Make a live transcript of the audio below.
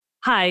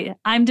Hi,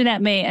 I'm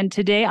Danette May, and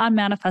today on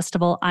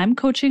Manifestival, I'm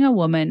coaching a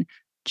woman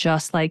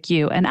just like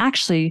you, and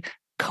actually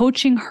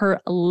coaching her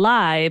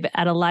live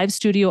at a live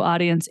studio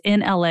audience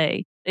in LA.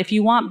 If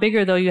you want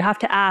bigger, though, you have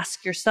to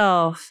ask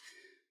yourself,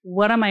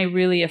 what am I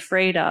really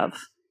afraid of?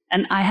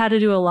 And I had to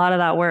do a lot of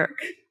that work.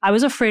 I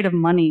was afraid of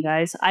money,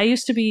 guys. I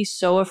used to be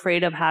so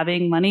afraid of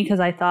having money because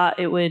I thought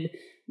it would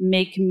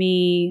make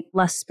me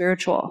less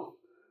spiritual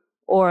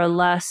or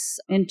less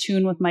in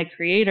tune with my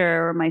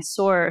creator or my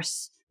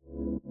source.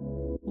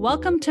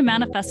 Welcome to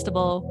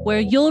Manifestival, where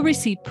you'll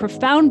receive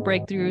profound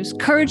breakthroughs,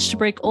 courage to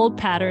break old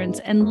patterns,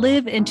 and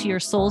live into your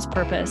soul's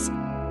purpose.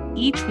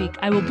 Each week,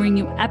 I will bring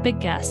you epic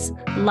guests,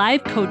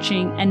 live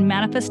coaching, and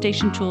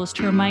manifestation tools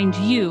to remind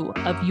you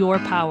of your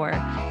power.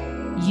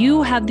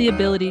 You have the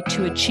ability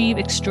to achieve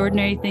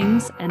extraordinary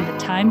things, and the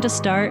time to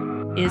start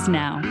is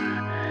now.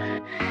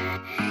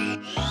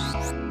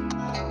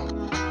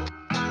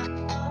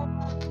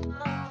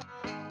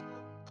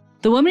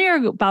 The woman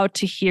you're about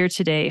to hear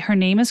today, her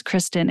name is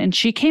Kristen, and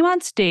she came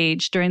on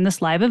stage during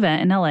this live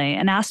event in LA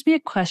and asked me a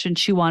question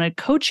she wanted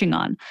coaching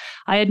on.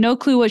 I had no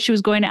clue what she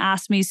was going to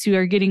ask me, so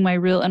you're getting my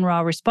real and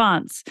raw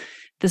response.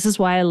 This is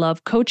why I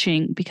love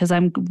coaching, because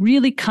I'm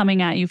really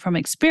coming at you from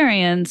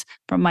experience,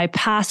 from my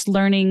past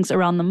learnings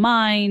around the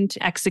mind,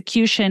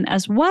 execution,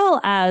 as well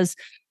as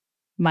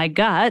my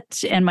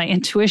gut and my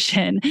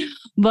intuition.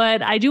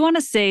 But I do want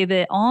to say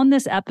that on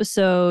this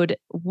episode,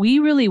 we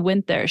really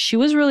went there. She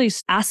was really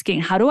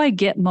asking, how do I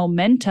get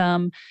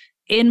momentum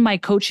in my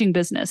coaching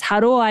business? How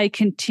do I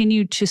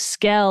continue to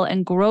scale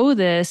and grow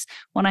this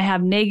when I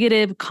have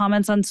negative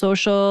comments on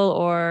social,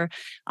 or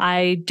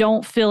I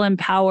don't feel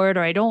empowered,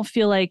 or I don't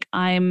feel like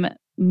I'm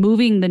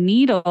moving the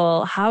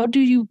needle? How do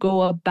you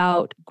go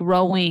about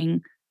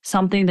growing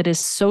something that is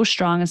so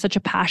strong and such a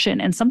passion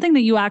and something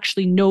that you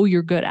actually know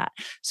you're good at?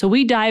 So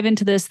we dive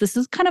into this. This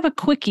is kind of a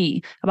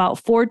quickie, about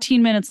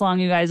 14 minutes long,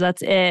 you guys.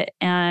 That's it.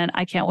 And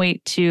I can't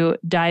wait to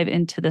dive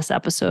into this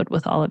episode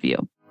with all of you.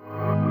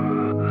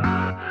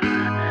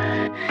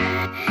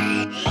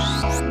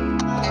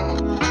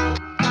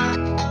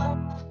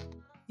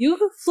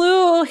 You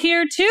flew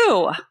here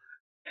too.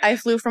 I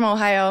flew from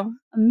Ohio.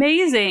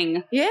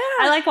 Amazing. Yeah.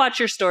 I like watch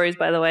your stories,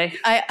 by the way.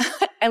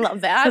 I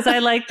love that. Because I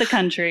like the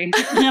country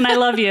and I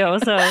love you.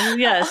 So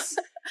yes.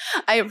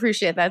 I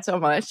appreciate that so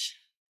much.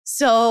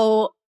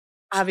 So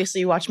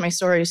obviously you watch my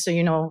stories, so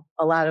you know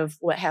a lot of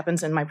what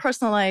happens in my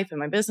personal life and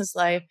my business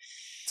life.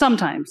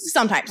 Sometimes,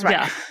 right?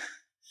 Yeah.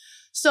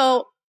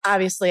 So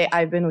obviously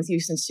I've been with you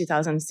since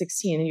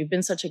 2016, and you've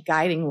been such a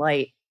guiding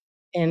light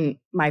in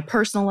my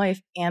personal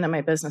life and in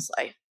my business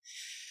life.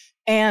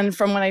 And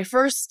from when I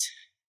first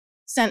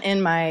sent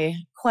in my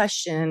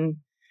question,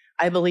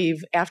 I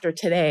believe after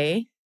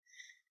today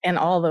and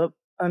all the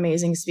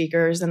amazing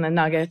speakers and the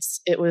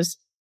nuggets, it was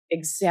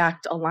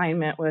exact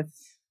alignment with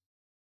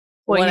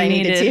what I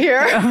needed to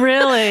hear.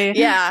 Really?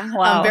 Yeah,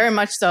 Wow. very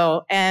much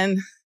so. And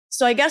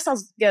so I guess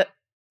I'll get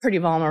pretty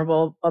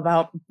vulnerable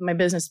about my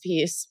business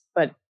piece,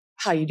 but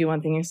how you do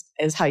one thing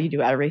is how you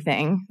do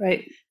everything.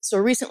 Right. So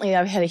recently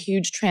I've had a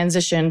huge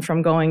transition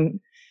from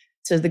going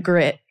to the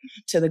grit,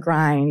 to the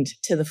grind,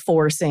 to the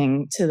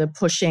forcing, to the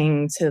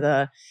pushing, to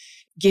the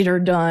get her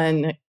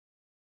done,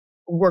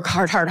 work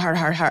hard.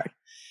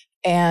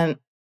 And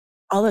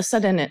all of a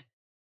sudden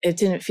it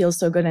didn't feel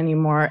so good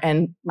anymore.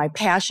 And my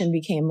passion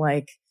became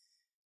like,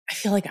 I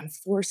feel like I'm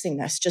forcing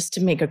this just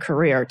to make a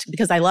career,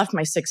 because I left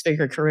my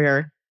 6-figure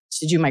career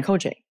to do my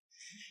coaching.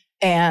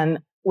 And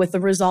with the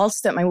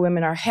results that my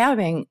women are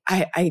having,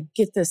 I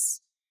get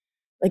this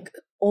like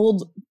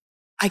old,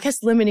 I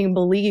guess, limiting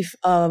belief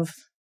of,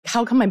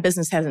 how come my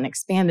business hasn't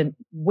expanded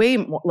way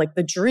more? Like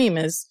the dream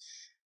is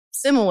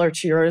similar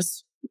to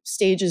yours: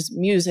 stages,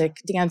 music,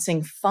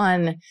 dancing,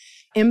 fun,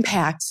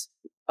 impact,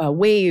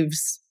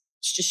 waves,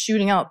 just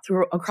shooting out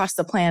across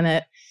the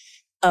planet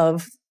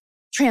of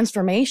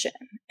transformation.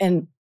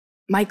 And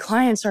my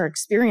clients are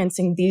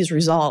experiencing these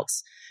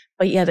results,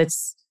 but yet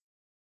it's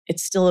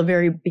still a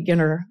very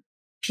beginner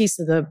piece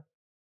of the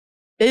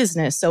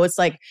business. So it's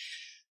like,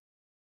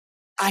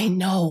 I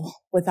know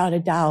without a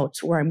doubt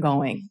where I'm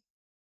going.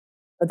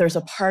 But there's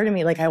a part of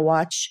me, like I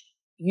watch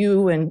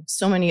you and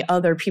so many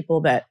other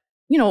people that,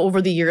 you know,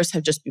 over the years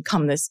have just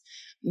become this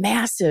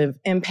massive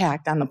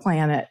impact on the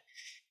planet.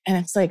 And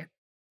it's like,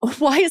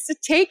 why is it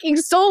taking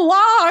so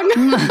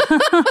long?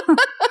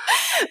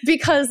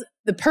 Because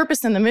the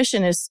purpose and the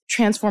mission is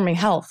transforming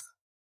health.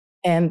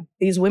 And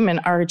these women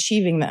are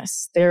achieving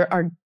this. They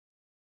are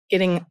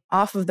getting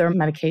off of their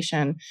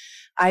medication.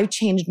 I've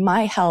changed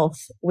my health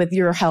with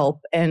your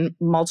help and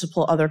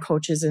multiple other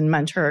coaches and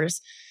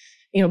mentors.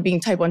 You know, being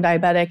type 1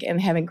 diabetic and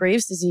having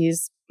Graves'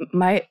 disease,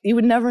 you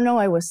would never know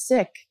I was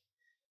sick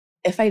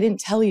if I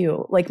didn't tell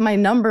you. Like, my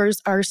numbers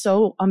are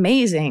so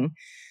amazing.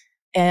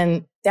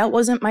 And that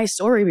wasn't my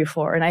story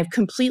before. And I've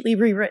completely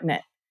rewritten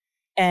it.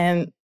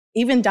 And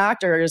even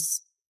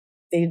doctors,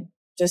 they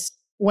just,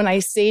 when I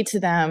say to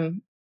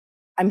them,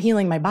 I'm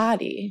healing my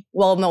body,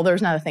 well, no,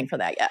 there's not a thing for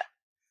that yet.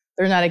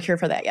 There's not a cure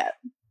for that yet.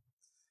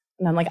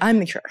 And I'm like, I'm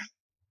the cure.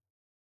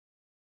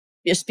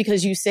 just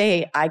because you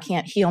say, I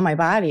can't heal my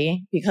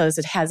body because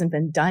it hasn't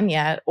been done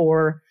yet,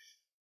 or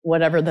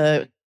whatever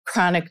the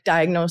chronic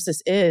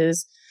diagnosis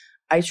is,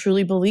 I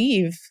truly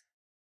believe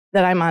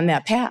that I'm on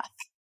that path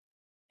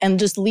and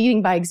just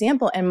leading by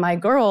example. And my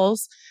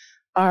girls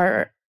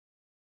they're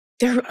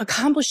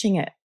accomplishing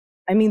it.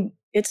 I mean,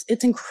 it's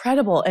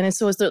incredible. And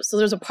so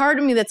there's a part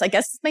of me that's, I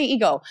guess it's my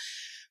ego,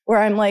 where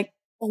I'm like,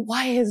 well,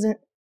 why isn't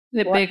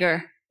it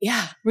bigger?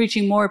 Yeah.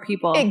 Reaching more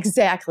people.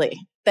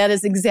 Exactly. That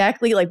is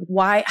exactly like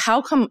why,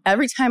 how come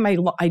every time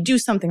I do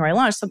something or I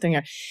launch something,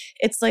 or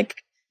it's like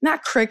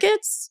not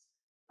crickets,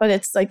 but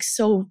it's like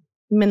so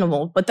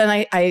minimal. But then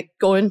I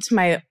go into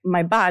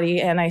my body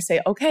and I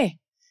say, okay,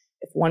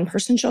 if one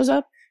person shows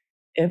up,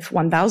 if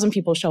 1,000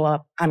 people show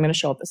up, I'm going to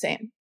show up the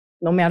same,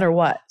 no matter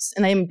what.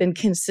 And I've been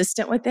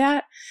consistent with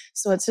that.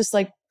 So it's just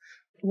like,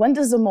 when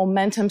does the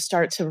momentum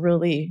start to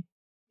really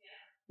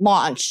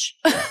launch?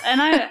 And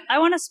I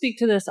want to speak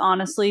to this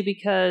honestly,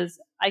 because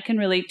I can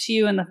relate to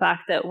you in the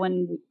fact that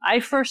when I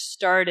first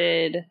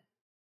started,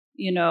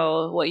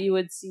 what you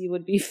would see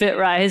would be Fit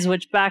Rise,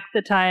 which back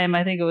at the time,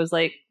 I think it was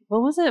like,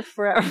 what was it?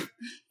 Forever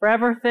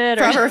Fit?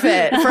 Forever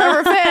Fit.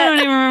 I don't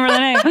even remember the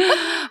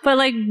name. But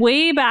like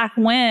way back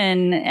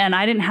when, and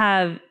I didn't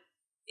have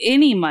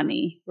any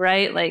money,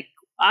 right? Like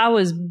I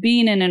was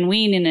beaning and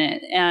weaning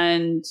it,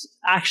 and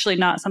actually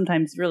not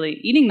sometimes really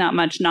eating that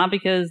much, not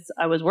because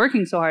I was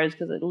working so hard,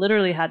 because I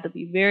literally had to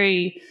be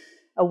very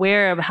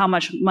aware of how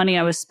much money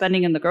I was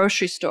spending in the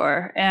grocery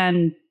store.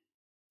 And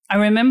I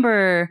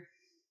remember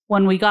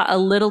when we got a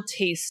little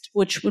taste,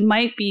 which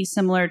might be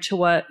similar to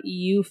what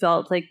you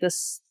felt, like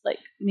this, like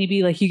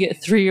maybe like you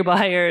get 3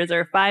 buyers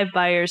or 5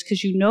 buyers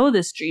because you know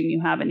this dream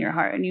you have in your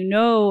heart and you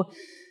know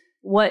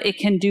what it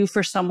can do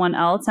for someone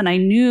else. And I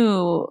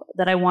knew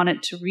that I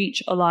wanted to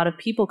reach a lot of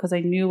people because I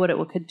knew what it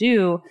could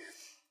do.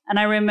 And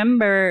I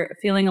remember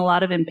feeling a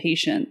lot of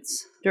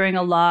impatience during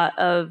a lot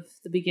of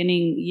the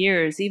beginning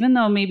years, even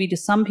though maybe to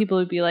some people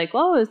it would be like,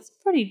 well, it's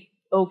pretty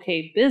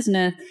okay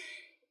business.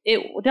 It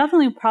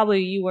definitely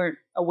probably you weren't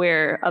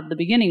aware of the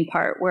beginning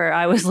part where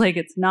I was like,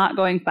 it's not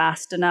going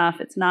fast enough.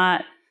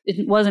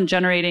 It wasn't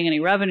generating any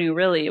revenue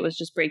really. It was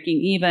just breaking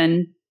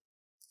even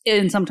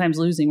and sometimes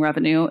losing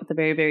revenue at the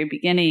very, very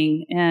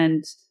beginning.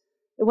 And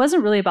it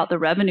wasn't really about the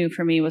revenue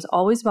for me. It was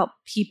always about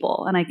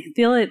people. And I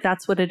feel like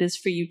that's what it is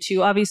for you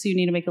too. Obviously you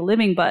need to make a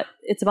living, but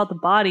it's about the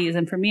bodies.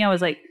 And for me, I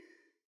was like,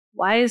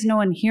 why is no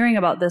one hearing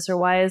about this? Or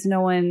why is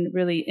no one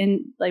really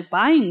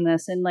buying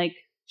this and like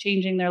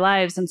changing their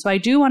lives? And so I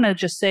do want to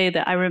just say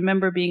that I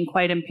remember being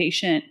quite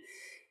impatient.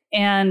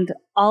 And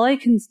all I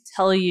can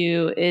tell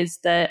you is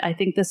that I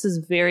think this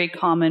is very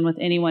common with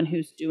anyone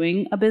who's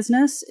doing a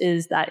business,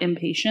 is that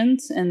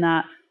impatience and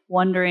that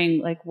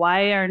wondering, like,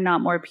 why are not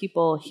more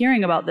people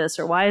hearing about this?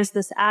 Or why is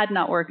this ad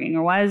not working?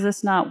 Or why is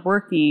this not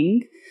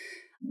working?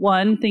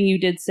 One thing you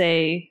did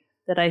say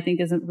that I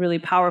think isn't really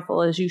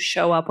powerful is you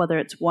show up, whether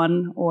it's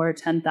 1 or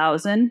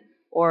 10,000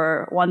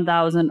 or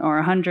 1,000 or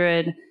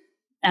 100.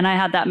 And I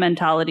had that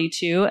mentality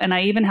too. And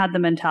I even had the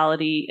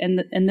mentality,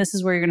 and this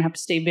is where you're going to have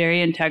to stay very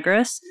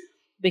integrous,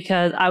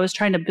 because I was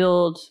trying to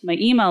build my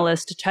email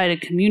list to try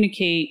to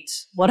communicate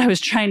what I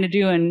was trying to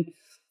do and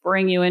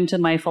bring you into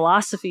my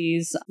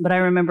philosophies. But I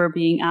remember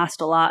being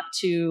asked a lot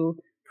to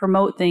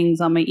promote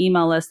things on my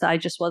email list that I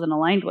just wasn't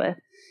aligned with.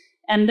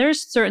 And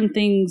there's certain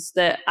things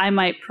that I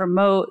might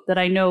promote that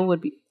I know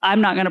I'm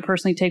not going to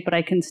personally take, but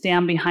I can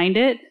stand behind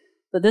it.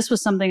 But this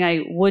was something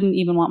I wouldn't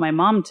even want my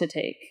mom to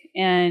take.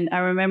 And I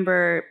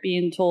remember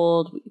being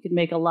told we could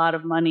make a lot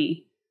of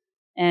money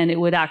and it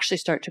would actually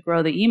start to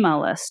grow the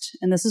email list.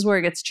 And this is where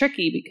it gets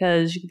tricky,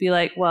 because you could be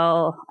like,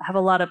 well, I have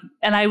a lot of,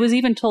 and I was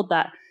even told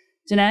that,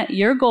 Danette,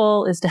 your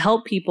goal is to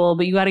help people,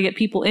 but you got to get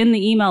people in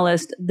the email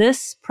list.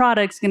 This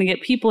product's going to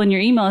get people in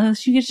your email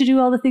list. You get to do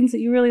all the things that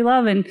you really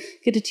love and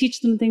get to teach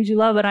them the things you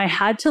love. And I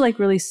had to like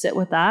really sit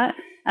with that.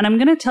 And I'm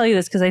going to tell you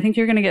this because I think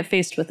you're going to get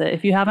faced with it.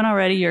 If you haven't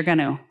already, you're going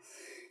to.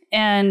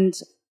 And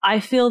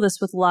I feel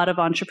this with a lot of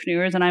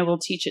entrepreneurs, and I will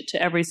teach it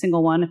to every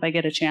single one if I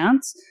get a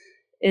chance,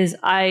 is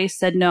I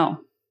said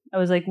no. I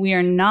was like, we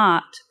are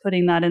not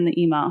putting that in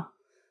the email.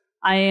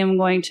 I am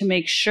going to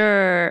make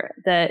sure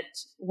that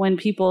when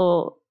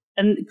people,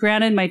 and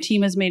granted, my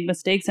team has made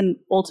mistakes and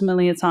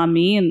ultimately it's on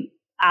me and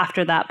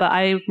after that, but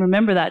I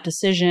remember that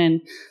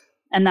decision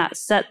and that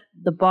set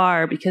the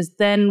bar, because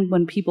then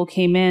when people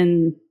came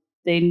in,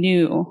 they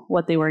knew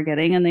what they were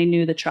getting and they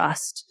knew the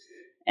trust.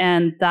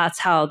 And that's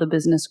how the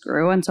business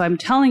grew. And so I'm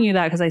telling you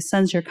that because I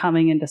sense you're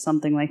coming into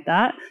something like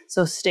that.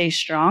 So stay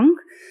strong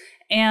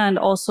and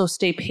also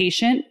stay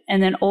patient.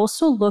 And then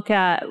also look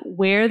at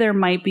where there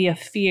might be a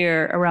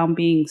fear around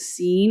being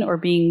seen or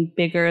being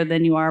bigger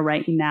than you are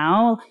right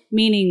now,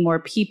 meaning more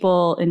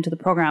people into the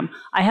program.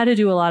 I had to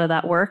do a lot of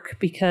that work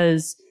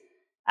because,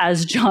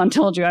 as John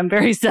told you, I'm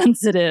very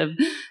sensitive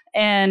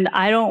and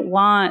I don't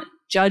want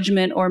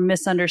judgment or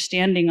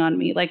misunderstanding on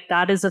me. Like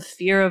that is a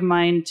fear of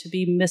mine, to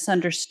be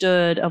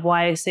misunderstood of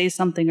why I say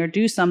something or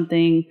do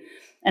something.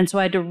 And so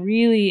I had to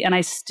really, and I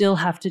still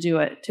have to do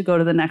it to go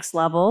to the next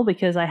level,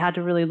 because I had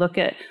to really look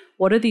at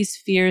what are these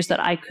fears that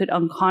I could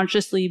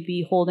unconsciously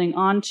be holding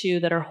on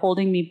to that are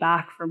holding me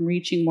back from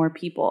reaching more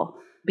people?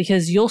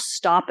 Because you'll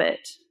stop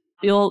it.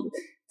 You'll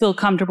feel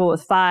comfortable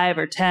with 5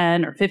 or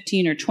 10 or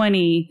 15 or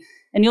 20.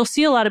 And you'll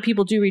see a lot of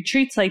people do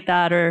retreats like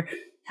that or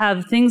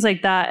have things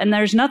like that. And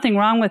there's nothing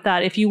wrong with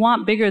that. If you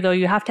want bigger, though,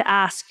 you have to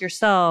ask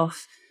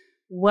yourself,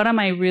 what am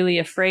I really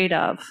afraid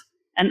of?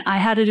 And I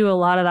had to do a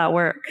lot of that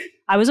work.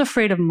 I was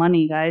afraid of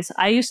money, guys.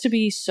 I used to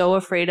be so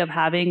afraid of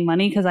having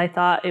money because I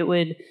thought it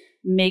would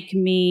make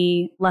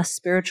me less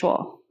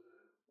spiritual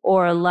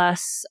or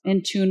less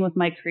in tune with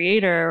my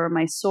creator or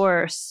my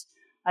source.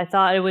 I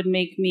thought it would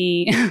make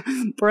me,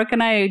 Brooke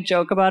and I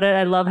joke about it.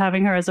 I love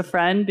having her as a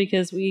friend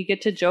because we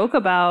get to joke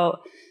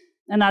about,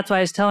 and that's why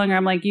I was telling her,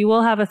 I'm like, you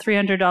will have a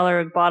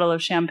 $300 bottle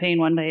of champagne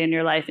one day in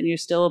your life and you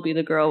still will be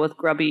the girl with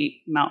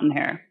grubby mountain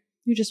hair.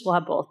 You just will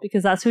have both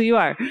because that's who you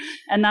are.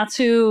 And that's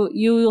who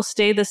you will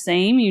stay the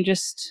same.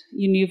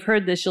 You've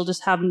heard this, you'll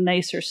just have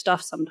nicer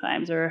stuff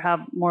sometimes or have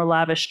more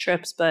lavish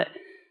trips. But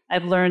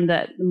I've learned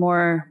that the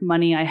more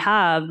money I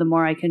have, the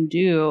more I can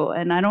do.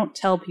 And I don't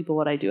tell people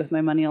what I do with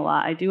my money a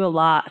lot. I do a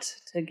lot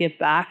to give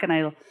back.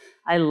 And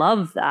I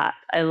love that.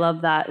 I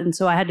love that. And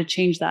so I had to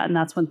change that. And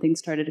that's when things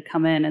started to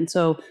come in. And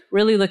so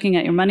really looking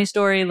at your money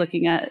story,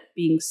 looking at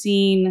being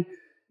seen,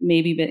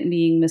 maybe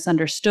being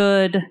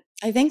misunderstood.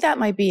 I think that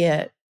might be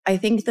it. I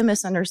think the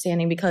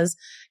misunderstanding, because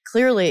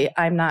clearly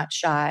I'm not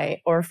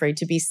shy or afraid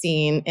to be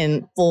seen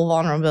in full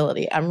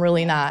vulnerability. I'm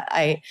really not.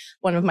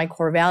 One of my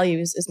core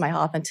values is my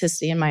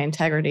authenticity and my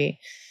integrity.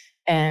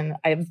 And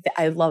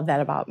I love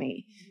that about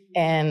me.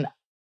 And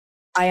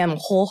I am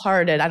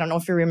wholehearted. I don't know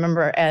if you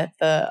remember at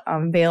the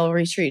Veil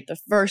retreat, the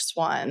first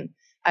one,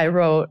 I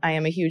wrote, I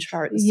am a huge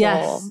heart and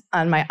soul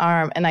on my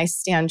arm. And I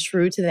stand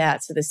true to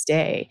that to this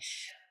day.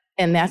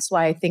 And that's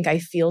why I think I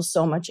feel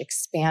so much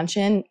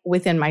expansion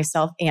within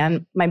myself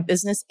and my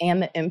business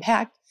and the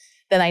impact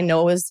that I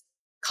know is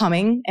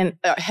coming and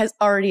has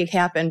already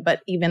happened,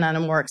 but even on a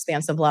more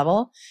expansive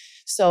level.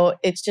 So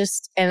it's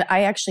just, and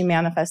I actually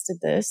manifested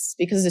this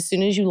because as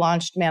soon as you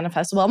launched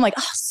Manifestable, I'm like,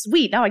 oh,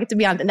 sweet. Now I get to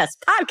be on Danette's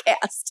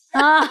podcast.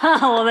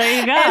 Well, there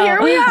you go. And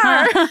here we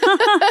are.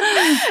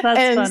 That's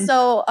and fun.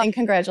 So, and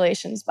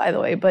congratulations, by the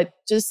way. But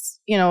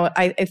just,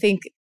 I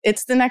think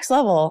it's the next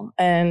level.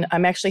 And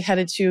I'm actually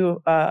headed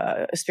to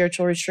a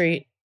spiritual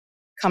retreat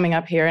coming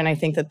up here. And I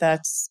think that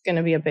that's going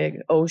to be a big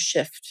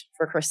shift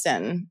for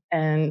Kristen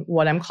and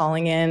what I'm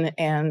calling in.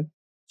 And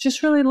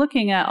just really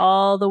looking at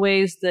all the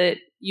ways that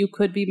you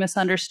could be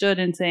misunderstood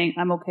and saying,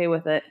 I'm okay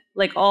with it.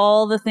 Like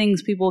all the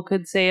things people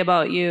could say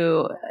about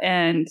you.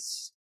 And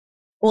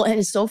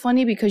it's so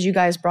funny because you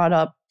guys brought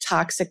up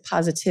toxic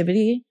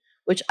positivity,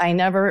 which I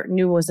never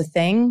knew was a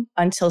thing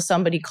until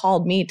somebody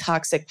called me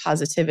toxic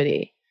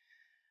positivity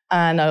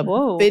on a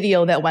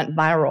video that went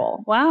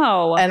viral.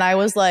 Wow. And I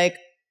was like,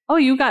 oh,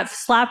 you got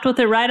slapped with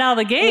it right out of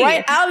the gate.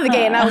 Right out of the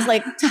gate. And I was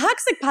like,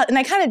 toxic. And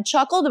I kind of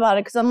chuckled about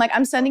it because I'm like,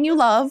 I'm sending you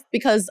love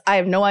because I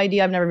have no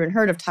idea. I've never even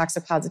heard of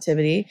toxic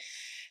positivity.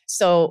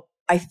 So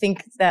I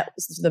think that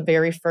was the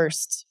very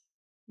first,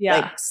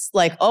 I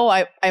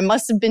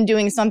must have been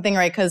doing something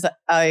right because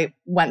I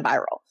went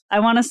viral. I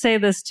want to say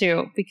this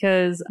too,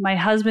 because my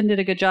husband did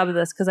a good job of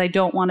this because I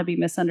don't want to be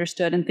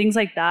misunderstood and things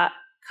like that.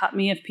 Cut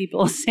me if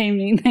people say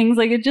mean things.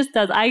 Like it just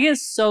does. I get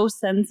so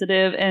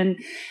sensitive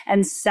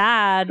and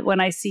sad when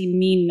I see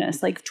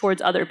meanness, like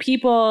towards other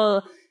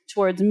people,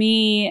 towards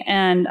me.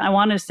 And I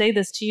want to say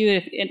this to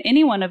you, if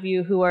any one of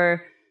you who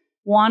are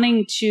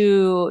wanting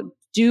to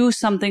do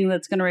something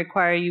that's going to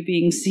require you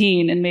being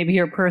seen and maybe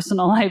your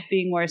personal life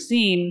being more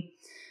seen,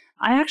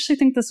 I actually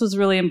think this was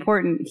really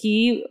important.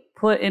 He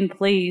put in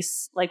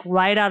place, like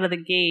right out of the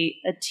gate,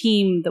 a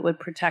team that would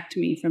protect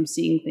me from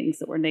seeing things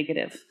that were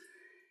negative.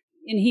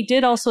 And he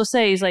did also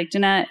say, he's like,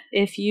 Danette,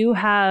 if you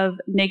have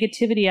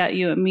negativity at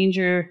you, it means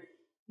you're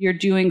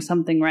doing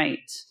something right.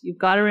 You've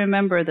got to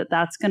remember that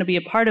that's going to be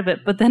a part of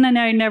it. But then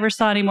I never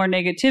saw any more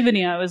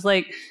negativity. I was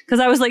like, because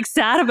I was like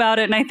sad about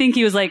it. And I think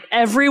he was like,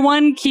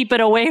 everyone keep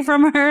it away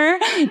from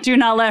her. Do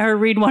not let her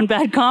read one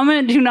bad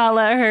comment. Do not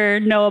let her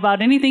know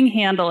about anything.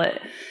 Handle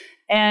it.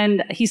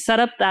 And he set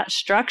up that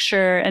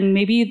structure, and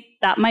maybe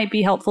that might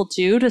be helpful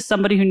too to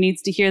somebody who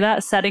needs to hear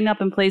that, setting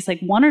up in place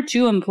like 1 or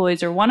 2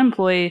 employees or 1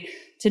 employee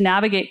to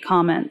navigate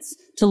comments,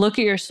 to look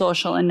at your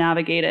social and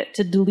navigate it,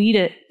 to delete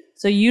it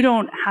so you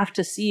don't have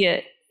to see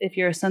it if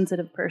you're a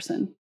sensitive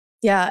person.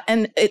 Yeah.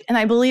 And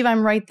I believe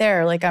I'm right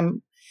there. Like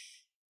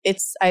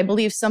I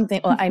believe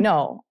something, well,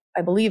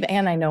 I believe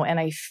and I know, and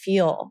I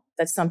feel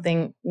that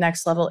something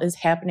next level is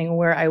happening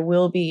where I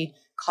will be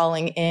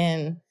calling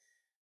in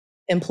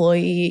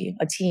employee,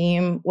 a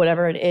team,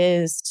 whatever it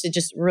is, to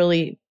just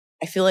really,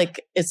 I feel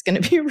like it's going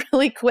to be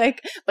really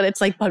quick, but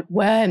it's like, but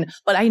when?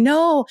 But I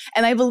know,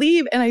 and I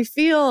believe, and I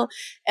feel,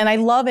 and I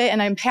love it,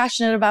 and I'm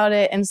passionate about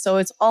it. And so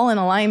it's all in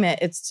alignment.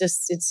 It's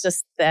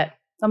just that.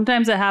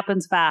 Sometimes it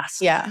happens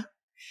fast. Yeah.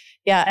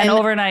 Yeah. And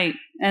overnight.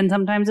 And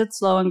sometimes it's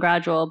slow and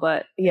gradual,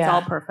 but it's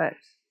all perfect.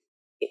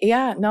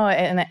 Yeah, no.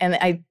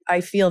 And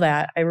I feel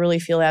that. I really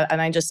feel that.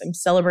 And I'm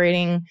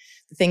celebrating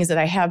the things that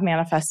I have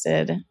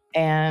manifested.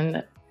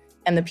 And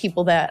and the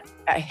people that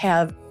I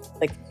have,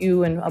 like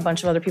you and a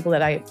bunch of other people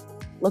that I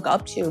look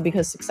up to,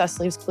 because success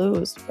leaves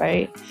clues,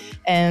 right?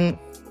 And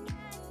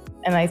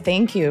I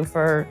thank you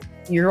for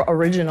your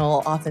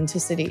original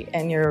authenticity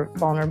and your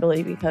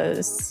vulnerability,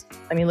 because,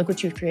 I mean, look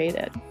what you've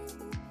created.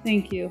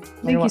 Thank you.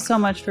 Thank you so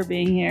much for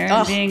being here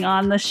and being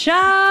on the show.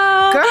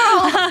 Girl,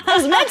 I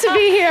was meant to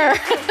be here.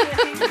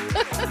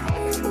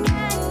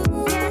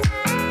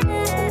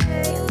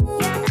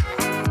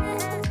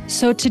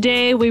 So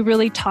today we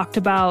really talked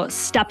about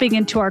stepping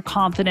into our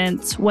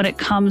confidence when it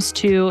comes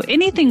to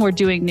anything we're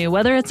doing new,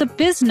 whether it's a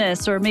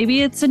business or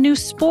maybe it's a new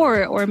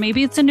sport or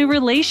maybe it's a new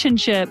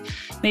relationship,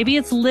 maybe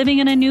it's living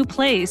in a new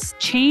place.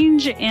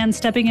 Change and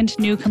stepping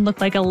into new can look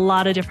like a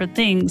lot of different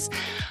things.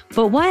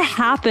 But what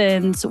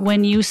happens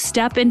when you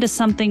step into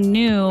something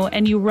new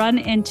and you run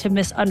into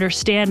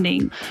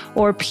misunderstanding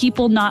or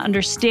people not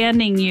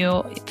understanding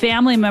you,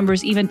 family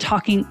members even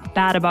talking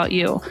bad about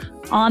you?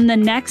 On the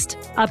next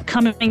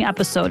upcoming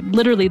episode,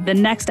 literally the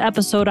next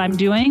episode I'm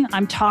doing,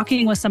 I'm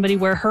talking with somebody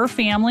where her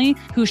family,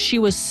 who she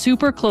was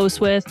super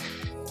close with,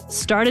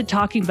 started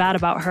talking bad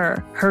about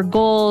her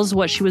goals,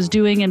 what she was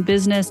doing in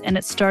business, and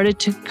it started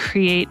to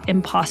create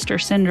imposter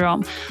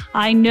syndrome.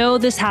 I know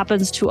this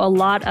happens to a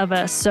lot of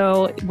us,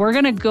 so we're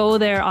going to go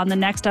there on the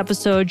next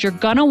episode. You're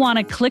going to want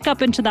to click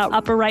up into that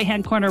upper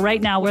right-hand corner right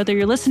now, whether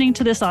you're listening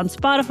to this on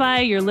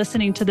Spotify, you're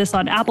listening to this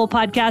on Apple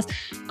Podcasts,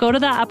 go to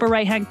that upper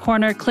right-hand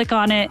corner, click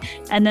on it,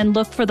 and then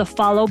look for the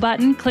follow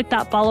button. Click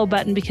that follow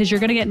button because you're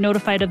going to get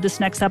notified of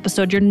this next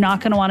episode. You're not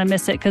going to want to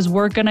miss it because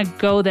we're going to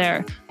go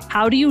there.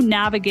 How do you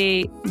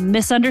navigate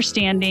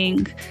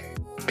misunderstanding,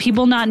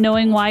 people not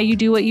knowing why you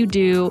do what you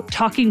do,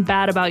 talking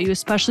bad about you,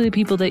 especially the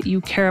people that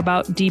you care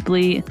about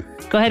deeply?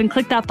 Go ahead and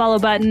click that follow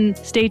button.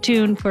 Stay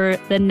tuned for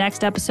the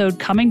next episode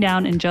coming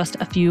down in just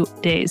a few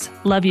days.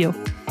 Love you.